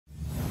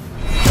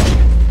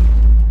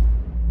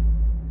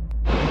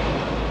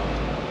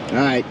All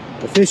right,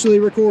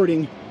 officially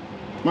recording.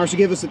 Marsha,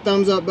 give us a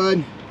thumbs up,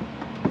 bud.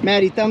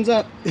 Maddie, thumbs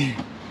up.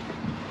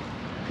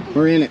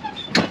 We're in it.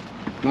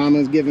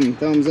 Mama's giving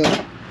thumbs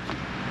up.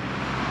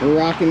 We're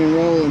rocking and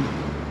rolling.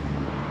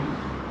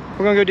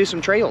 We're gonna go do some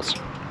trails.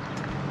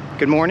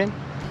 Good morning.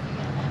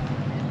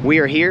 We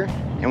are here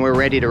and we're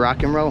ready to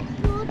rock and roll.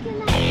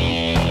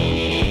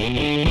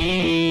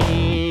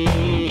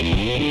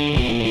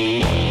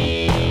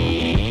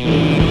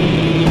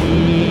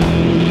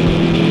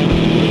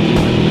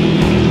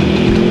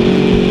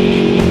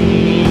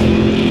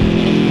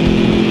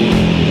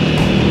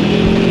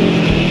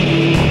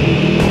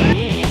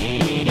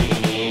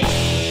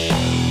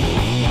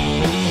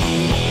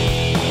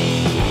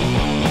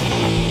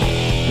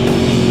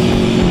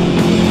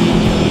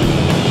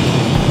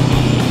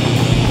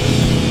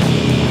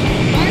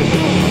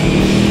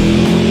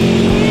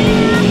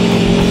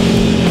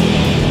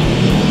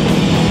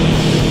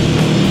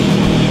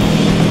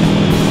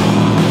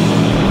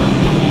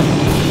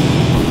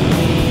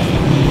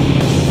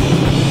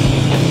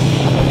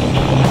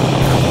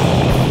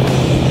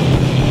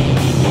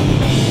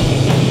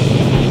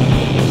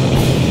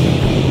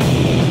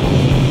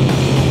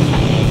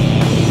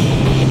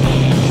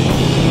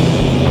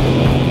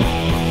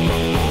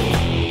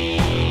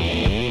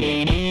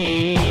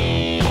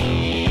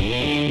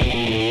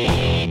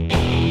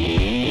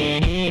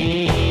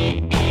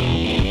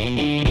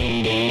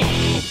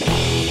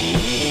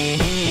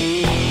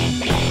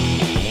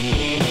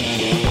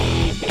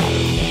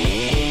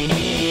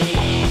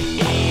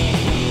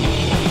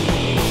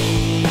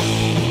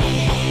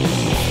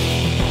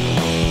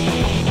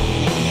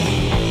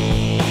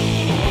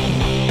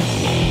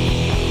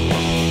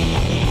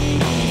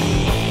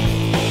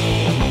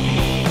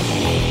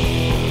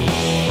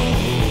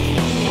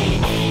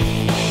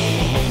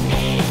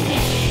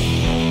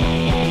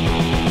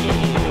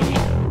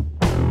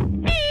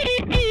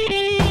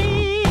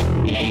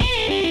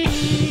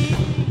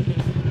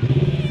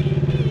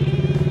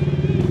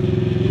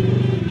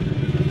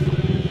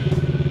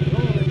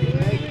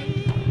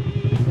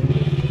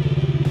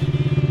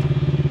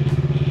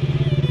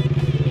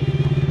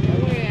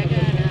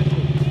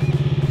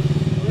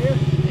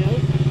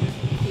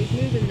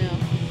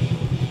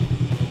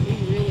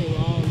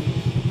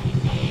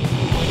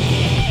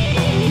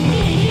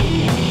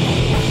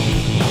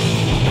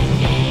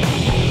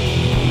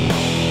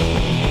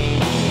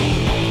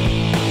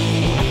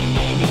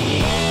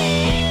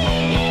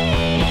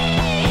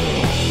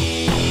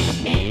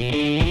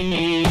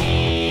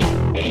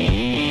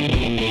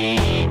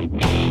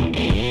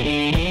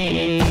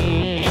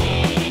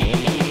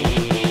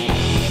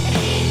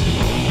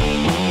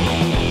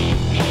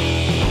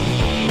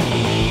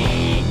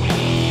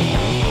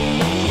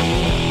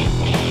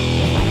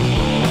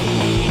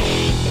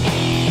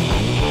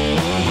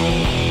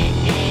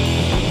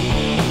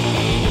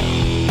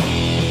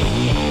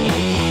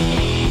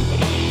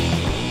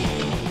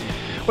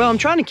 Well, I'm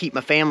trying to keep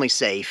my family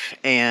safe,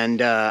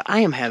 and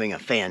I am having a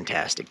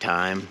fantastic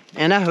time,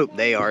 and I hope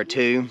they are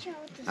too.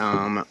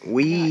 I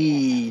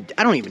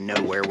don't even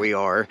know where we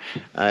are.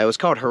 It was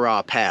called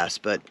Hurrah Pass,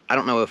 but I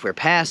don't know if we're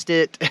past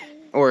it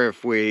or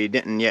if we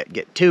didn't yet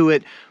get to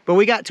it. But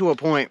we got to a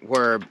point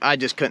where I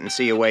just couldn't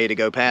see a way to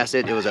go past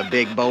it. It was a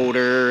big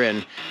boulder,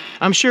 and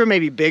I'm sure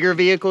maybe bigger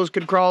vehicles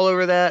could crawl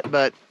over that,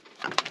 but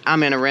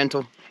I'm in a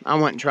rental. I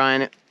wasn't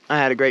trying it. I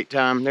had a great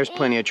time. There's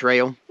plenty of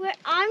trail.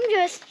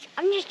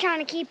 I'm just trying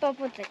to keep up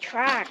with the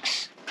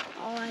tracks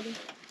already.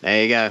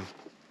 There you go.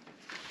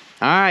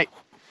 All right,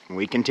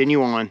 we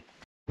continue on.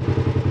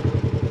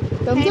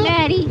 Thumbs up.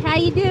 Maddie, how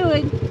you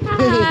doing?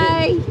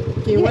 Hi.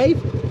 Can you wave?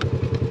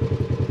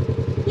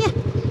 Yeah.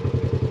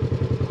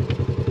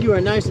 You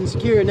are nice and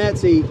secure in that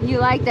seat. You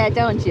like that,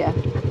 don't you?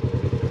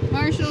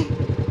 Marshall,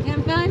 you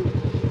having fun?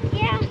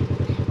 Yeah.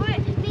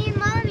 Me and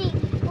Mommy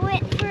for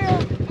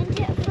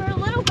a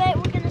little bit.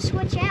 We're gonna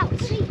switch out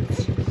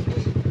seats.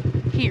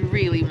 He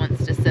really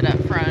wants to sit up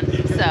front,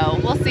 so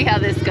we'll see how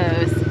this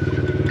goes.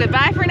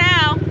 Goodbye for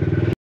now.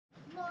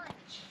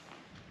 Lunch.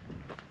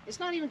 It's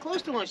not even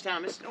close to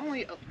lunchtime. It's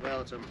only,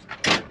 well, it's almost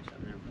lunchtime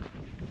now.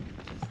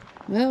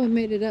 Well, we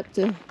made it up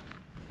to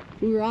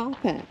Hurrah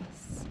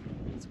Pass.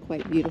 It's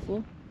quite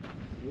beautiful.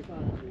 You're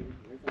fine,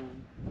 you're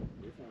fine,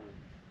 you're fine.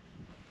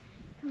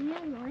 Can we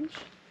have lunch?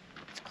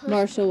 It's close.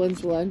 Marshall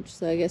wants lunch,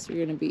 so I guess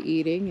we're going to be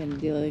eating and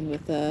dealing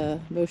with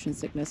motion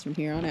sickness from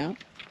here on out.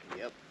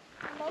 Yep.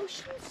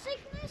 Motion sickness?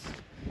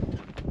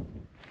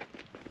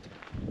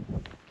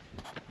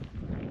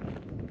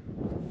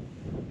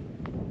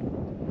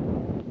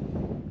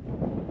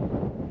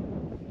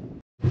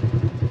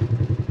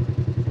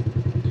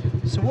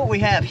 So what we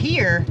have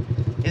here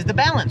is the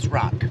balance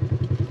rock.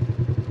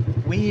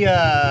 We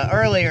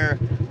earlier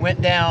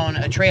went down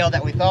a trail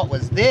that we thought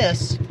was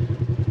this,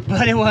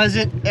 but it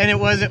wasn't, and it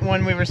wasn't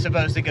one we were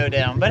supposed to go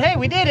down. But hey,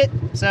 we did it,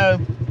 so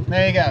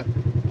there you go.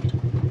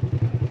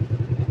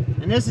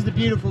 And this is the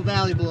beautiful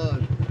valley below.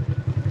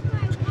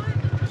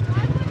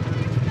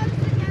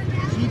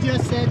 She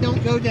just said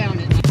don't go down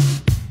it.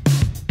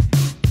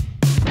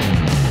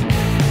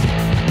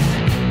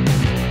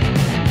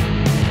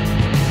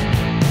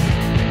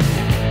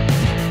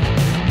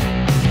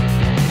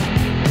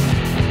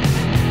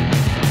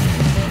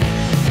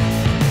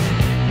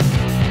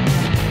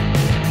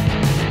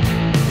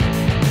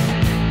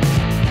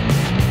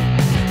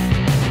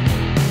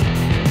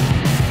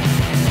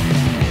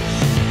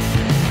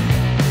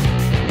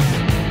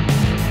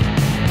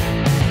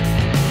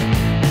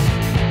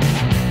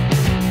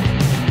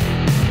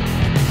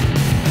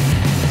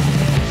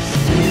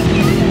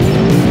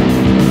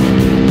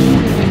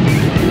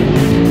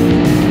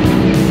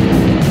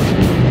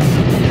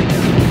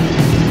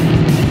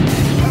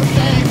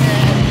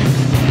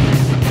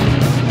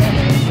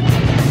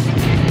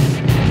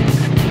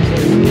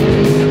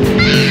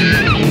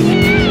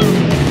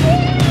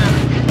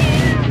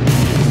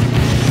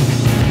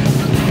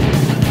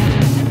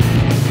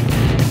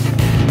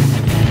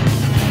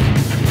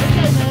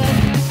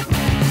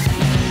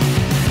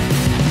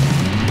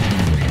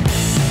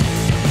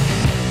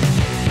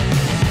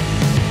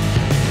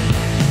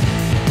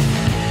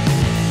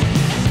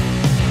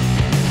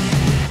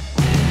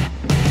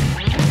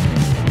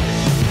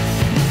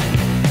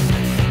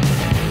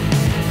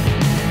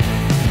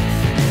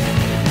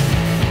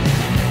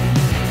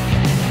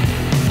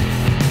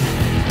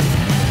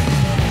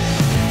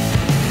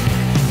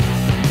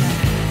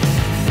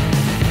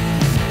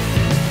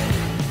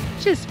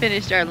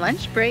 finished our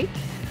lunch break.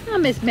 Oh,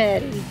 Miss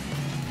Maddie.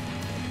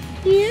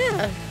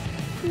 Yeah.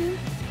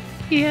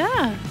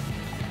 Yeah.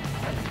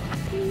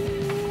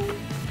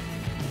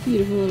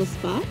 Beautiful little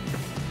spot.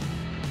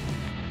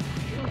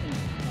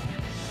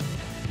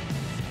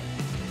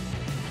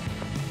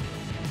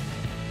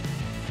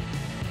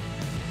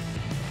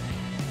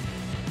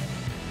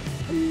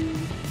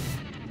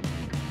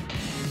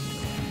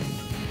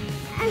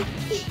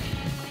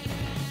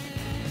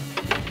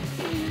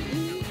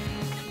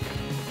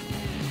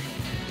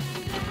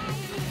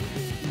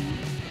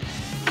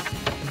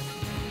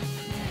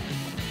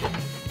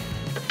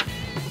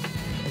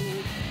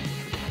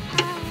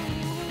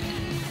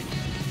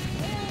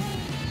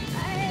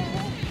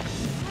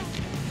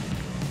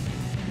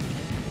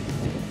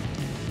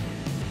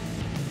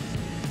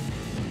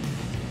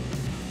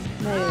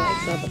 Maddie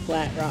likes all the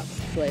flat rocks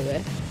to play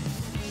with.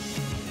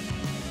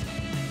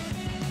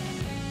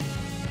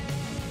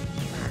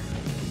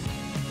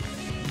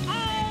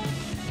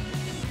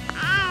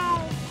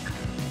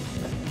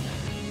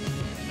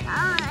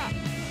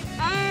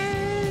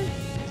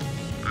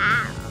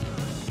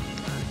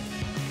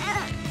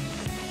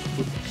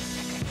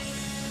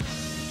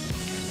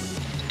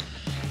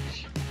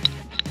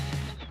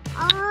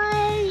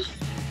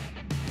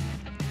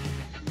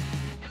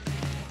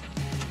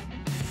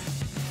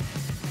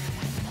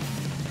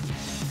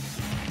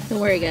 Don't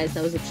worry guys,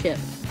 that was a chip.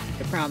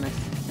 I promise,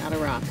 not a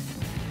rock.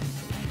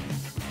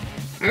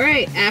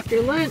 Alright,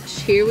 after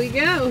lunch, here we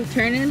go.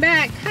 Turning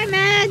back. Hi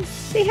Mads,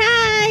 say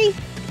hi!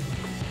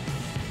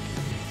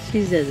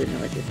 She doesn't know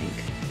what to think.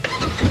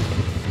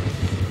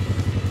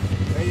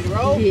 Ready to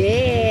roll?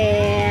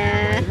 Yeah!